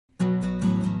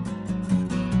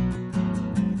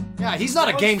Yeah, he's not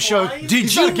a game show.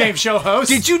 He's not a game show host.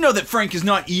 Did you know that Frank is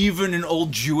not even an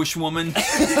old Jewish woman?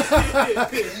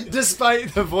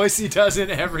 Despite the voice he does in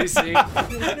every scene.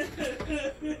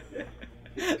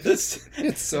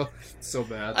 It's so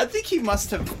bad. I think he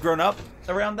must have grown up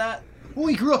around that. Well,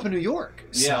 he grew up in New York,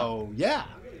 so yeah.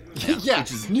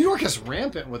 New York is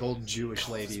rampant with old Jewish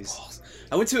ladies.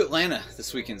 I went to Atlanta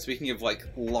this weekend. Speaking of like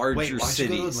larger why'd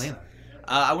cities, you go to Atlanta?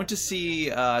 I went to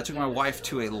see. I took my wife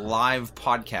to a live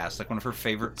podcast, like one of her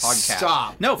favorite podcasts.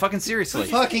 Stop. No, fucking seriously.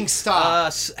 Fucking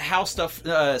stop. How stuff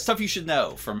you should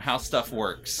know from How Stuff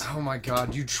Works. Oh my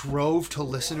god, you drove to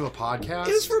listen to a podcast?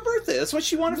 It was for her birthday. That's what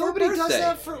she wanted for her Nobody birthday. does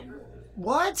that for...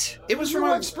 What? It was for for my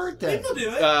my wife's birthday. People do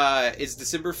it. It's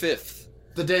December 5th.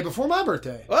 The day before my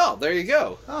birthday. Well, there you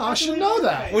go. Oh, I should know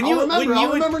that. When I'll you- remember. when you I'll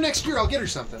would- remember next year. I'll get her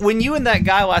something. When you and that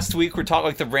guy last week were talking,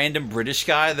 like the random British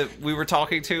guy that we were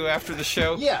talking to after the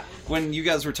show. Yeah. When you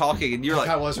guys were talking, and you're like,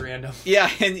 That was random. yeah,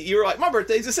 and you were like, my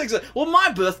birthday's the 6th. Well,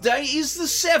 my birthday is the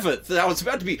 7th. And I was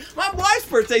about to be, my wife's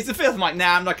birthday's the 5th. I'm like,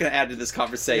 nah, I'm not going to add to this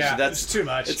conversation. Yeah, That's it's too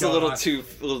much. It's a little too.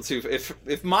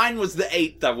 If mine was the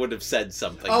 8th, I would have said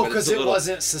something. Oh, but because it's a it little-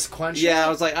 wasn't sequential? Yeah, I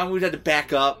was like, I would have to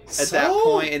back up at that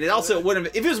point, and it also wouldn't have.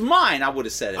 If it was mine, I would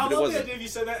have said it, I but it love the wasn't. idea of you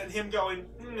said that and him going,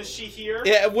 is she here?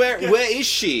 Yeah, where is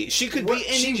she? She could be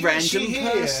any random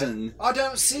person. I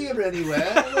don't see her anywhere.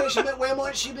 Where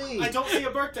might she be? I don't see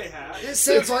a birthday hat. It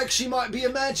sounds like she might be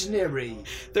imaginary.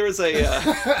 There was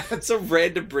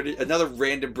another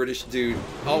random British dude,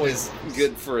 always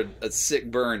good for a sick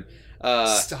burn.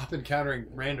 Stop encountering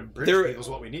random British people is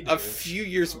what we need to A do. few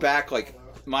years back, like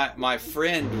my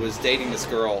friend was dating this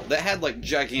girl that had like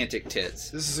gigantic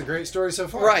tits. This is a great story so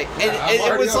far. Right, Yeah, and I'm it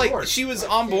already was on like board. she was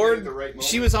on board.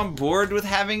 She was on board with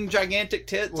having gigantic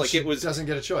tits. Well, like she it was doesn't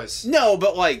get a choice. no,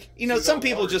 but like some on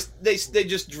people board. just they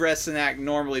just dress and act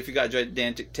normally if you got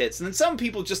gigantic tits, and then some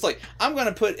people just like I'm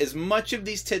gonna put as much of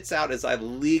these tits out as I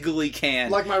legally can,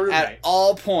 Like my roommate. at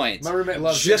all points. My roommate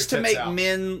loves just to getting her make tits out.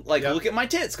 men like Yep. look at my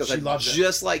tits because She I loves it.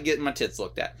 just like getting my tits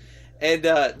looked at, and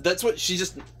that's what she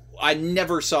just. I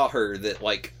never saw her that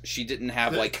like she didn't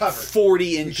have That like covered.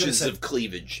 40 could've inches said- of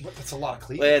cleavage. What? That's a lot of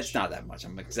cleavage. Well, it's not that much.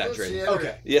 I'm exaggerating.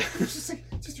 Okay. Yeah. Just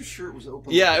her shirt was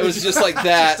open. Yeah, it was just like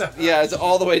that. Just a- Yeah, it's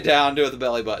all the way down to the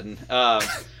belly button.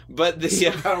 But the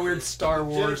Some kind of weird Star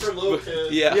Wars. Jennifer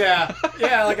Lopez. yeah.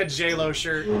 Yeah, like a J-Lo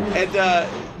shirt.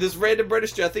 And this random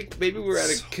British dude, I think maybe we were at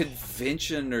a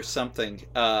convention or something.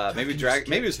 Maybe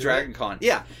it was Dragon Con.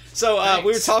 Yeah. So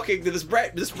we were talking to this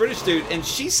British dude, and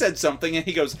she said something, and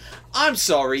he goes, "I'm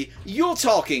sorry, you're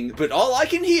talking, but all I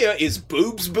can hear is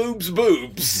boobs, boobs,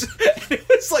 boobs." And it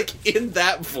was like in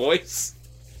that voice.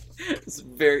 It's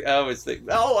very. I always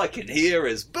think all I can hear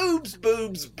is boobs,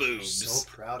 boobs, boobs. So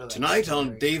proud of that. Tonight story.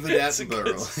 on David It's a good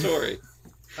Attenborough. story.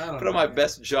 I don't Put know, on my man.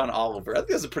 best John Oliver. I think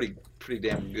that's a pretty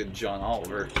damn good John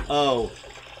Oliver. Oh,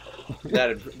 John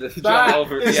That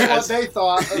Oliver. is Yeah, what they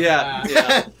thought. Of yeah,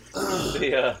 that.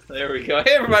 yeah. There we go.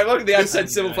 Hey everybody, welcome to the Outside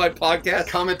Simplified podcast.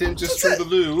 comment didn't just What's through the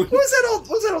loo. What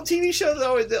was that old TV show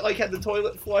that like had the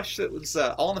toilet flush that was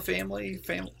All in the Family?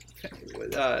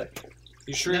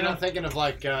 You sure you're No. not thinking of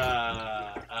like? Give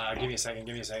me a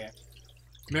second.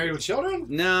 Married with Children?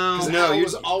 No. Because No, Al you-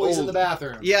 was always in old. the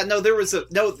bathroom. Yeah, no. There was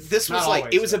This Not was like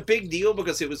always, it was a but- big deal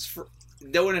because it was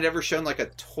no one had ever shown like a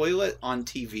toilet on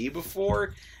TV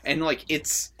before, and like it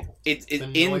The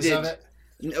noise ended. of it.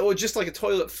 No, just like a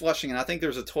toilet flushing, and I think there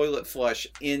was a toilet flush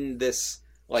in this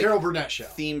like Carol Burnett show.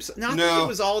 theme. No, I think No. it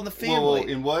was All in the Whoa, Family. whoa,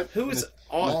 in what? Who was In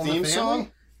all? All in the theme Family?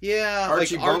 song? Yeah,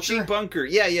 Archie like Archie Bunker? Bunker.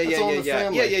 Yeah. That's All in the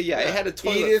Family. Yeah. It had a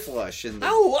toilet Edith. flush in the.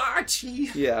 Oh, Archie.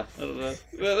 Yeah, I don't know.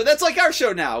 But that's like our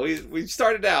show now. We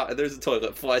started out and there's a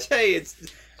toilet flush. Hey,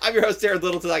 I'm your host Darren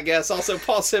Littleton, I guess. Also,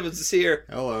 Paul Simmons is here.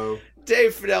 Hello.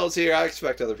 Dave Fidel is here. I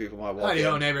expect other people might walk Howdy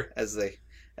ho, in neighbor. as they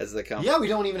come. Yeah, we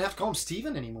don't even have to call him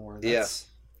Steven anymore. That's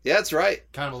Yeah, that's right.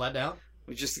 kind of a letdown.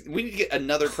 We need to get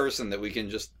another person that we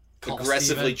can just Call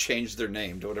aggressively Steven. change their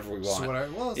name to whatever we want.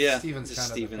 Well, Yeah, Steven's just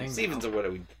kind Steven. of the thing Steven's now.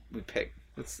 what we pick.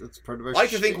 That's part of our I like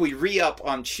to think shtick. we re-up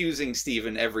on choosing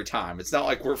Steven every time. It's not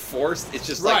like we're forced. It's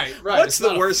just Right, like, right. what's It's the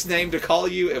not a- worst name to call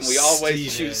you? And we always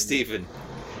Steven. choose Steven.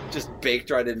 Just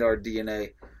baked right into our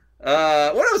DNA. What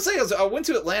I was saying is I went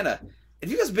to Atlanta.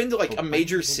 Have you guys been to like a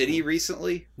major city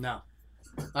recently? No.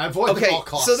 I avoid them Okay, at all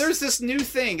costs. so there's this new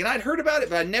thing, and I'd heard about it,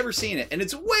 but I'd never seen it, and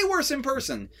it's way worse in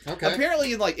person. Okay.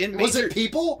 Apparently, like in Was major, it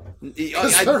people? I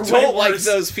they're way don't like worse.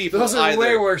 those people. Those are either.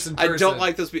 way worse in person. I don't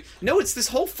like those people. No, it's this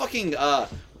whole fucking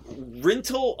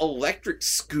rental electric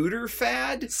scooter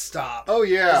fad. Stop. Oh,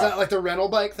 yeah. Is that like the rental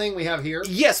bike thing we have here?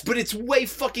 Yes, but it's way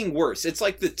fucking worse. It's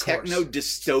like the techno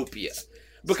dystopia.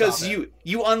 because Stop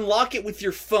you unlock it with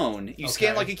your phone. You scan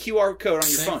Okay. like a QR code on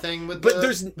your Same phone. thing with but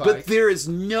the but bike. there is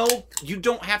no. You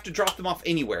don't have to drop them off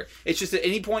anywhere. It's just at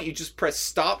any point you just press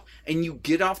stop and you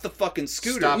get off the fucking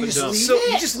scooter. Stop You and just dump. leave So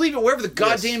it. you just leave it wherever the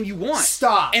goddamn you want.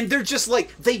 Stop. And they're just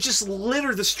like they just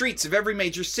litter the streets of every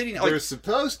major city. Like, They're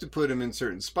supposed to put them in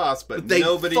certain spots, but they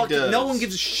nobody fucking, does. No one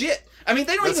gives a shit. I mean,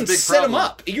 they don't That's a even big set them problem.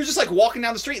 up. You're just like walking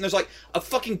down the street and there's like a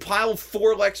fucking pile of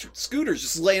 4 electric scooters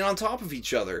just laying on top of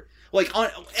each other. Like on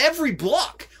every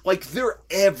block. Like they're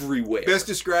everywhere. Best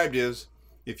described is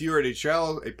if you were at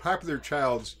a popular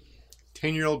child's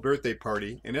 10-year-old birthday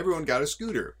party and everyone got a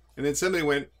scooter, and then somebody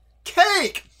went,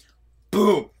 cake!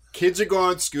 Boom! Kids are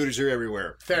gone, scooters are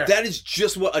everywhere. Fair. That is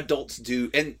just what adults do,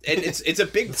 and it's a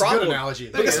big That's a problem. good analogy.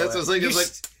 Yeah, that's what I was like. You It's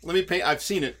like, let me paint. I've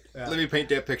seen it. Yeah. Let me paint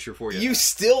that picture for you. You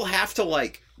still have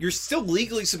to you're still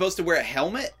legally supposed to wear a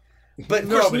helmet, but of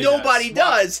course Nobody nobody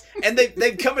does. does. And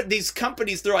they've come at these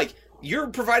companies. They're like, you're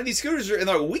providing these scooters, and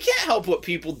they're like, we can't help what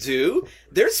people do.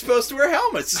 They're supposed to wear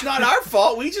helmets. It's not our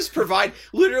fault. We just provide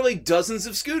literally dozens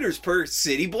of scooters per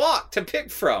city block to pick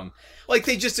from. Like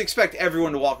they just expect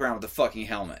everyone to walk around with a fucking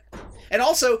helmet. And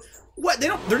also, what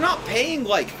they're not paying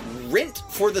like rent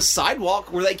for the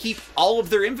sidewalk where they keep all of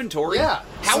their inventory. Yeah.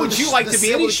 How So would you like the to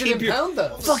be able to city should keep your impound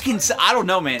those. fucking? I don't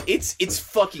know, man. It's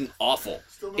fucking awful.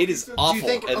 It is awful. Do you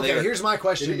think? and Okay, they're- here's my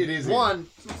question. It is, One,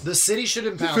 the city should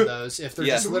impound those if they're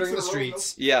Yeah. just littering the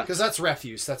streets. Yeah. Because that's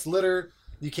refuse. That's litter.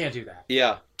 You can't do that.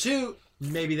 Yeah. Two,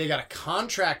 maybe they got a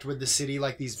contract with the city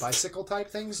like these bicycle type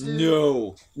things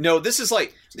do. No. This is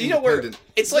like where Independent.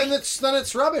 it's like then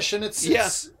it's rubbish and it's Yeah,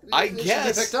 I it should be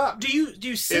guess. picked up. Do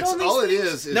you sit It's on these all it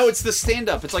things? is. no, it's the stand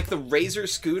up. It's like the Razor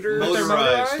scooter, But they're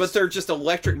motorized? but they're just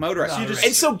electric motorized. No,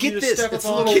 and so you get just this. step It's a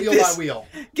up little Get wheel this. by wheel.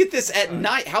 Get this at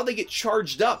night. How they get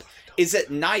charged up is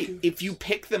at night. If you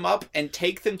pick them up and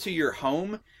take them to your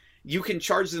home, you can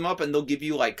charge them up and they'll give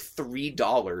you like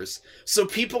 $3. So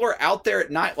people are out there at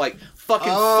night like fucking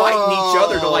fighting each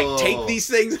other to like take these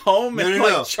things home and No.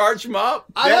 like charge them up.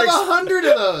 I That have ex- 100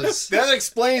 of those. That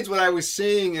explains what I was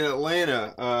seeing in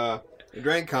Atlanta, at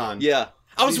DragonCon. Yeah.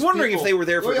 I was These wondering if people- they were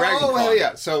there for Dragon Oh, Con. hell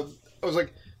yeah. So I was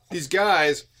like, these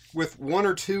guys with 1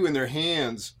 or 2 in their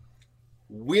hands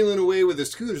wheeling away with the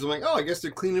scooters. I'm like, oh, I guess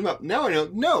they're cleaning them up. Now I know,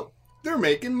 no, they're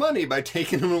making money by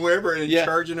taking them wherever and Yeah.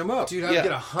 charging them up. Dude, I Yeah.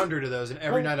 get 100 of those, and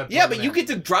every night I Yeah, but you get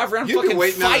to drive around and You'd be fucking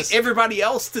waiting on fight us. everybody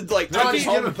else to like No, take I them just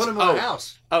get home them and put them in oh. my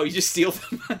house. Oh, you just steal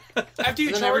them? After you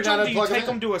And then every charge night them, I do you plug 'em take in.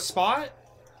 them to a spot?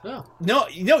 No. No,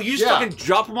 you just Yeah. fucking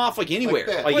drop them off like anywhere.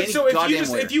 that. Like Wait, any so if goddamn you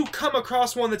just where. if you come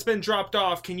across one that's been dropped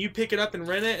off, can you pick it up and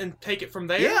rent it and take it from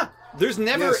there? Yeah. There's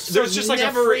never Yes. So there's it's just like a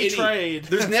never free any, trade.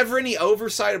 There's never any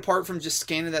oversight apart from just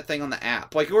scanning that thing on the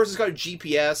app. Like yours has got a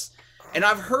GPS. And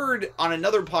I've heard on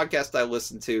another podcast I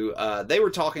listened to, they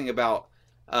were talking about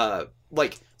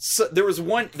so there was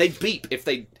one they beep if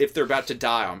they're about to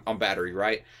die on battery,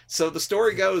 right? So the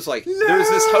story goes like there was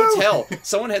this hotel.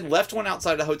 Someone had left one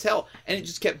outside the hotel and it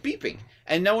just kept beeping.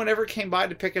 And no one ever came by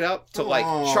to pick it up to like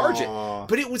charge it. Aw.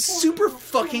 But it was super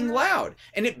fucking loud.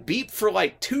 And it beeped for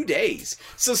like 2 days.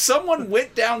 So someone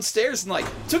went downstairs and like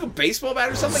took a baseball bat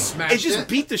or something and Smashed just it?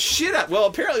 beat the shit out. Well,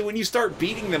 apparently when you start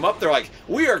beating them up, they're like,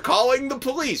 we are calling the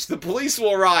police. The police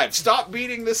will arrive. Stop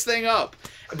beating this thing up.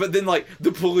 But then like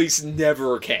the police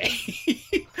never came.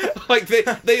 Like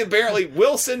they apparently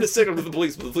will send a signal to the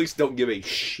police, but the police don't give a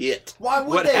shit. Why would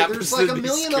what they? happens There's like to a these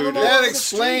million of them scooters. all That over the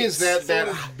explains streets.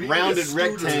 that rounded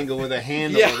rectangle with a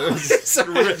handle. Yeah.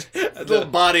 The little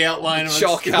body outline of a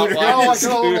Chalk scooter. outline.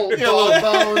 Oh, like a little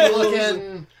bone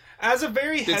looking. As a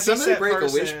very Did heavy somebody set break a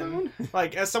person, wishbone?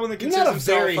 like as someone that You're considers not a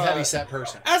himself very heavy set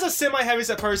person. as a semi-heavy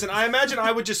set person, I imagine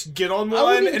I would just get on one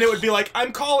wouldn't- and it would be like,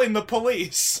 I'm calling the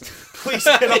police. Please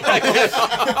get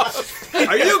on.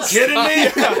 Are you kidding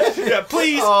me? Yeah,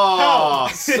 please Aw,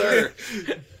 help. Sir.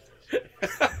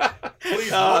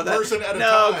 Please, Oh, one person at a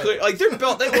no, time. like they're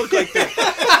built. They look like they're.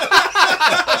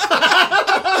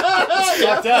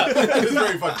 Fucked up. It's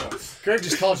very fucked up. Greg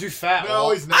just called you fat. No,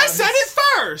 Walt. he's not. I said it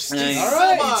first. All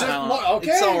right, you took No, more-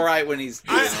 okay. It's all right when he's.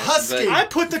 He's husky. I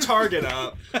put the target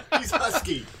up. He's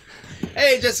husky.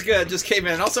 Hey, Jessica just came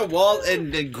in. Also, Walt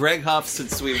and Greg Huff,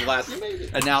 since we last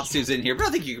announced who's in here. But I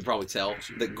think you can probably tell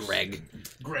that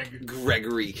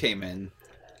Gregory came in.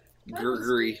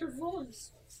 Gregory.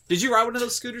 Did you ride one of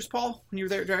those scooters, Paul, when you were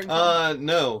there at Dragon Con?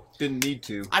 No, didn't need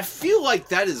to. I feel like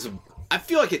that is. I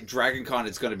feel like at Dragon Con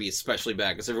it's going to be especially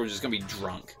bad because everyone's just going to be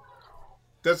drunk.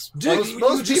 That's Dude,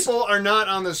 most you just- people are not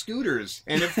on the scooters,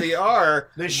 and if they are,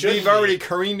 They shouldn't they've be. already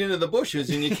careened into the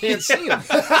bushes, and you can't see them.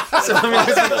 So I mean,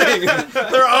 that's the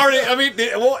thing. They're already. I mean,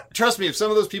 well, trust me. If some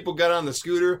of those people got on the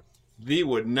scooter, they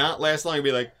would not last long. It'd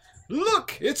be like,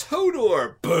 Look, it's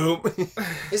Hodor. Boom.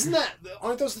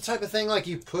 Aren't those the type of thing like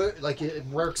you put, like it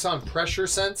works on pressure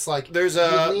sense? Like There's you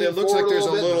a. lean It looks like forward there's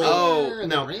a bit little. Oh, and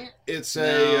no. then- It's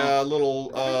No. a little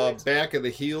back of the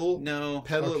heel No.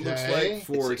 pedal. It looks Okay. like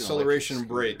for It's like an acceleration and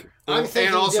electric brake, I'm thinking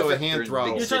and also a different- hand You're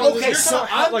throttle. You're Okay, talking, you're so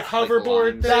talking I'm- like hoverboard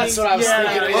Like thing. That's what I was yeah.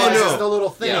 thinking. Oh, no. It's the little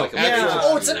thing. Yeah, like actual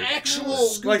Oh, it's an actual.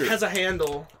 Like has a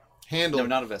handle. Handle. No,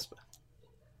 not a Vespa.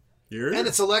 Yours? And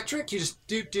it's electric. You just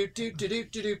do.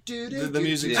 The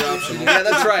music's optional. Yeah,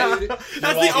 that's right. That's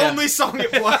the only song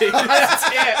it plays. That's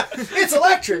it. It's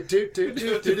electric.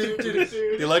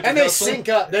 The electric And they hustle? sync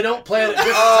up. They don't play it at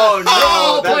different Oh, times. no, They're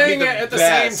all that'd be playing the it at the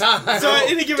best. same time. So at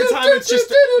any given time, it's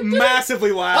just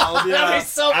massively loud. That'd Yeah. be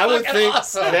so I would fucking think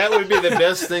awesome. that would be the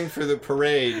best thing for the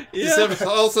parade. Yeah. Instead of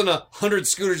all of a sudden 100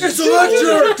 scooters. It's just-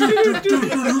 electric.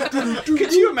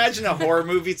 Could you imagine a horror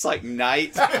movie? It's like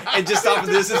night, and just off of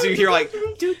this, as you hear like,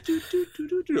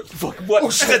 fuck, what?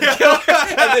 And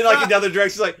then like another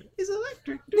direction, like, it's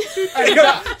electric. And you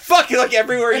go, fuck it, like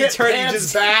everywhere And you it turn, you pans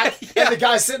just back, and the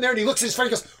guy's sitting there, and he looks at his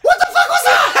friend, and goes, "What the fuck was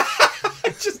that?"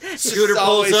 Scooter just pulls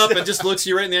always- up and just looks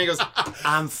you right in the eye and goes,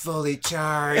 I'm fully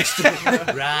charged.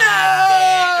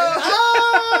 Ah!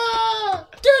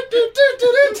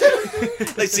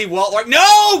 They see Walt like,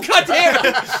 no, goddamn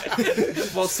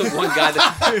it! Walt's the one guy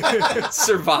that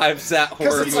survives that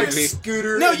horror It's like movie.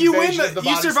 scooter. No, you win. invasion of the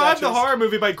You body survive the snatchers. horror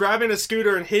movie by grabbing a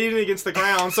scooter and hitting it against the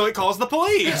ground, so it calls the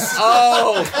police.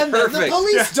 Oh, And then the perfect.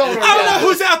 police don't I don't know arrive.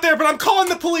 who's out there, but I'm calling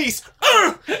the police.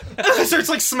 It starts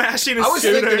like smashing his I was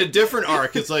scooter. thinking a different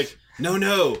arc. It's like,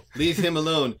 no, leave him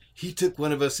alone. He took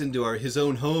one of us into his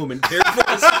own home and cared for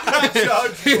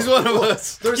us. He's one of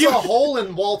us. There's a hole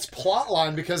in Walt's plot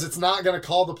line because it's not going to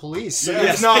come the police. So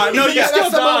Yeah. It's not. No, you Yeah, still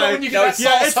that's the moment die. when you No, get that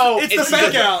Yeah, false hope. it's the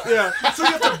fake out. Yeah. So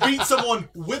you have to beat someone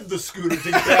with the scooter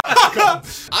to get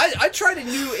that. I tried a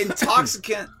new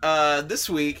intoxicant this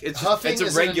week. It's Huffing it's a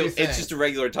isn't a regular. new thing. It's just a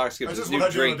regular intoxicant. That's It's just a new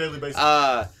what I do on a drink. daily basis.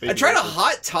 I Baby tried a Yoda.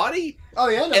 hot toddy, Oh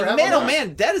yeah, never and had man, one oh of those.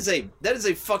 man, that is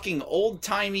a fucking old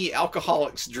timey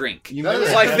alcoholic's drink. That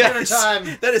is like at that dinner is,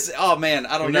 time. that is. Oh man,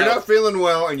 I don't When know. you're not feeling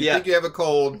well and you Yeah. think you have a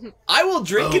cold, I will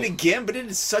drink it Boom. again, but it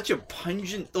is such a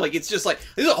pungent. Like it's just like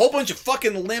there's a whole bunch of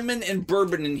fucking lemon and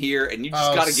bourbon in here, and you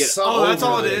just gotta get. Oh, that's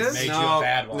all it overly is? Made you no, a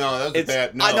bad one. no, that's It's-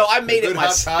 bad. No, I know, I made A it good hot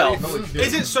myself. toddy, holy shit.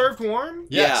 Is it served warm?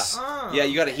 Yes. Ah. Yeah,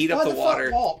 you got to heat up Why the fuck, water.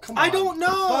 Walt? Come on. I don't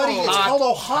know. Buddy, it's Hot. called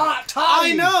a hot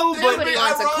toddy. I know, but Nobody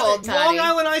wants a cold Long toddy.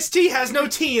 Island iced tea has no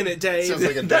tea in it, Dave. Sounds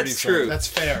like a dirty That's song. true. That's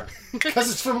fair.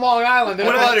 Because it's from Long Island. They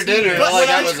When don't I have ordered tea dinner, there. like,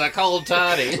 that was a cold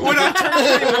toddy. When I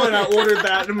turned 21, I ordered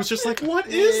that and was just like, "What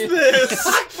is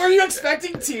this?" Were you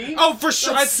expecting tea? Oh, for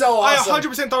sure. That's so awesome. I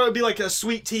 100% thought it would be like a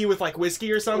sweet tea with like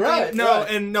whiskey or something. Right, no,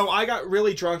 right. and no, I got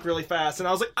really drunk really fast, and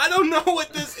I was like, "I don't know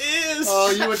what this is."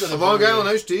 Oh, you went to the Long brewery. Island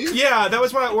iced tea? Yeah, that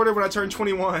was what I ordered when I turned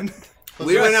 21.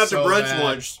 We went out to So brunch bad.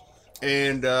 once,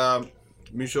 and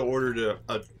Michelle ordered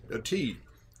a tea,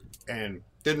 and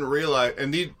didn't realize,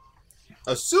 and he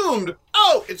assumed,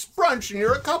 oh, it's brunch and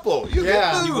you're a couple. You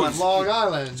Yeah, get booze. Long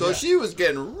Island. So yeah. she was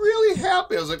getting really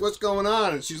happy. I was like, what's going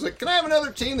on? And she's like, can I have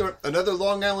another tea? And there- another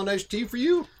Long Island iced tea for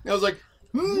you? And I was like,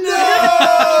 no!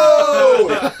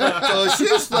 So she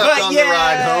slept on the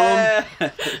ride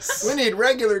home. We need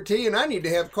regular tea, and I need to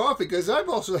have coffee because I've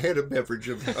also had a beverage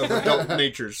of adult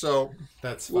nature. So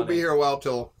That's funny. we'll be here a while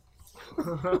till.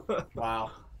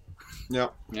 Wow. Yeah.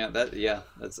 That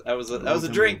was a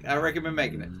drink. I recommend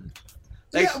making it.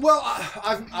 Yeah, well,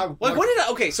 I Like, what did I?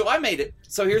 Okay, so I made it.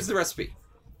 So here's the recipe.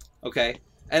 Okay,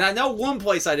 and I know one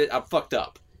place I fucked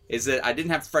up is that I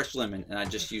didn't have fresh lemon, and I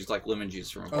just used like lemon juice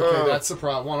from. Okay, that's the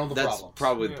problem. One of the That's problems.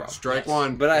 probably the problem. Strike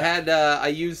one. But I had I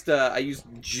used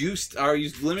lemon juice.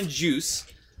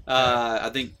 I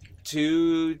think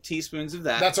 2 teaspoons of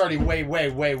that. That's already way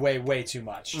too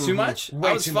much. too much. Way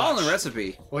I was too following much. the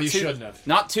recipe. Well, you 2 shouldn't have.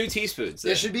 Not 2 teaspoons.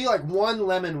 It should be like 1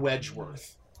 lemon wedge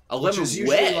worth. A Which lemon is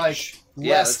usually wedge. like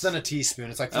Yeah, less that's- than a teaspoon.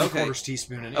 It's like 3/4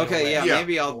 teaspoon. In a Okay, wedge. yeah, Yeah.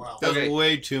 maybe I'll. Wow. That's Okay,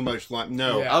 way too much lime.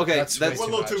 No. Yeah, Okay, that's, that's- way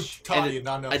One little too much. toddy and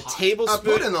not enough a hot. I put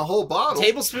tablespoon. in the whole bottle.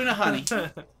 Tablespoon of honey.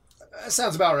 That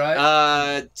sounds about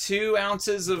right. 2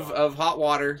 ounces of hot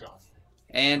water,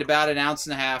 and about 1.5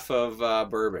 ounces of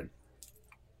bourbon,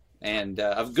 and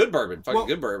of good bourbon, fucking Well-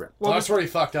 good bourbon. Well, that's where he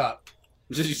fucked up.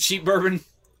 Just cheap bourbon.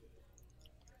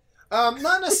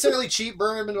 Not necessarily cheap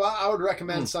bourbon, but I would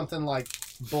recommend something like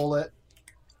Bullet,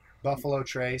 Buffalo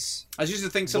Trace. I was used to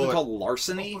think something Bullet. called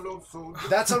larceny.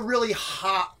 That's a really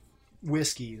hot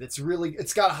whiskey that's really.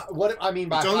 It's got what I mean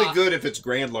by. It's only good if it's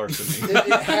Grand Larceny.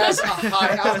 It has a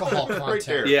high alcohol content. Right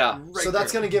there. Yeah. Right So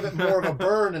that's there. going to give it more of a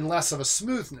burn and less of a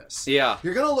smoothness. Yeah.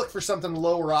 You're going to look for something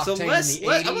lower octane So in the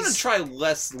 80s. I'm gonna try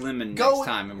less lemon Go- next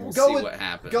time, and we'll go see with- what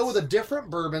happens. Go with a different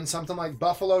bourbon, something like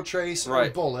Buffalo Trace or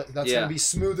Right. Bullet. That's Yeah. going to be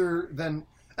smoother than.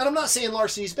 And I'm not saying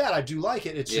Larceny's bad. I do like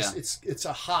it. It's just it's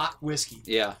a hot whiskey.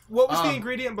 Yeah. What was the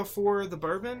ingredient before the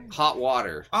bourbon? Hot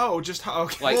water. Oh, just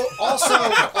okay. Like Well, also,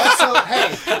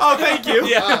 hey, Oh, thank you.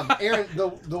 Yeah. Aaron,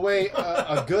 the way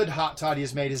a good hot toddy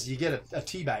is made is you get a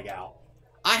tea bag out.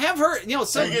 I have heard,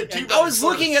 so You get teabag I was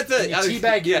looking at the And you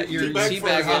teabag your Teabag teabag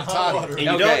first, hot toddy. water. And you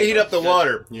Okay. don't heat up the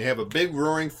water. You have a big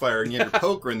roaring fire, and you have your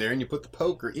poker in there, and you put the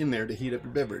poker in there to heat up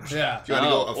your beverage. Yeah. If you want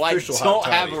to go I official don't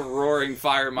hot have toddy. a roaring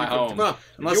fire in my home. Come on.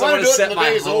 Unless You I wanna want do to it set in the my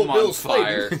days home old on Bill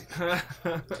Clinton. fire.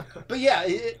 But yeah,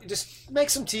 just make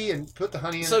some tea and put the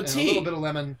honey in So and tea. a little bit of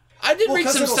lemon. I did Well, read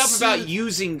 'cause some it'll stuff about soothe-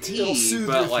 using it'll tea, soothe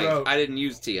but your like throat. I didn't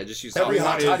use tea. I just used Every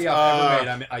alcohol. hot is, toddy I've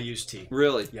ever made, I use tea.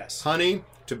 Really? Yes. Honey,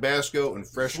 Tabasco, and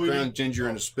fresh ground ginger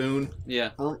in a spoon. Yeah.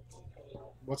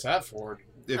 What's that for?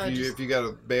 If you got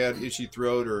a bad itchy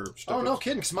throat or stuff. Oh, no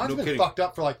kidding, because mine's No been kidding. fucked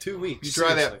up for like 2 weeks. You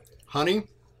try that. Seriously. Honey,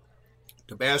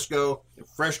 Tabasco, and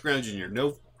fresh ground ginger.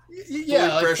 No,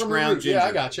 Yeah, like fresh from the ground root. Yeah,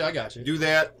 I ginger. got you. do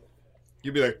that.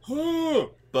 You'll be like,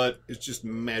 oh, but it's just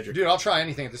magic. Dude, I'll try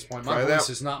anything at this point. My Try voice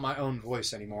that. is not my own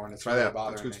voice anymore, and it's Try really that.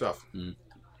 bothering That's good me. stuff.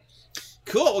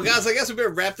 Cool. Well, guys, I guess we better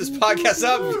wrap this podcast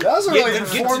up. That was a really Get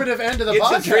to- informative end of the Get to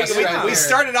podcast. drink. We right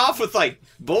started off with like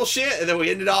bullshit, and then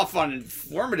we ended off on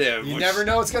informative. You which never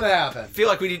know what's going to happen. I feel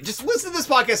like we need just listen to this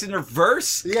podcast in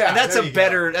reverse. Yeah, and that's there a you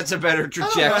better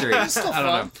trajectory. It's still I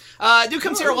don't fun. know. Do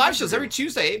come see our live shows every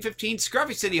Tuesday, 8:15,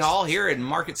 Scruffy City Hall here in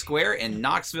Market Square in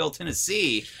Knoxville,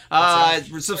 Tennessee.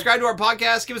 Subscribe to our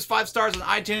podcast. Give us 5 stars on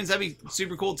iTunes. That'd be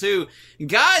super cool too. And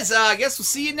guys, I guess we'll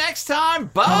see you next time.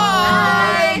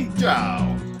 Bye. Ja.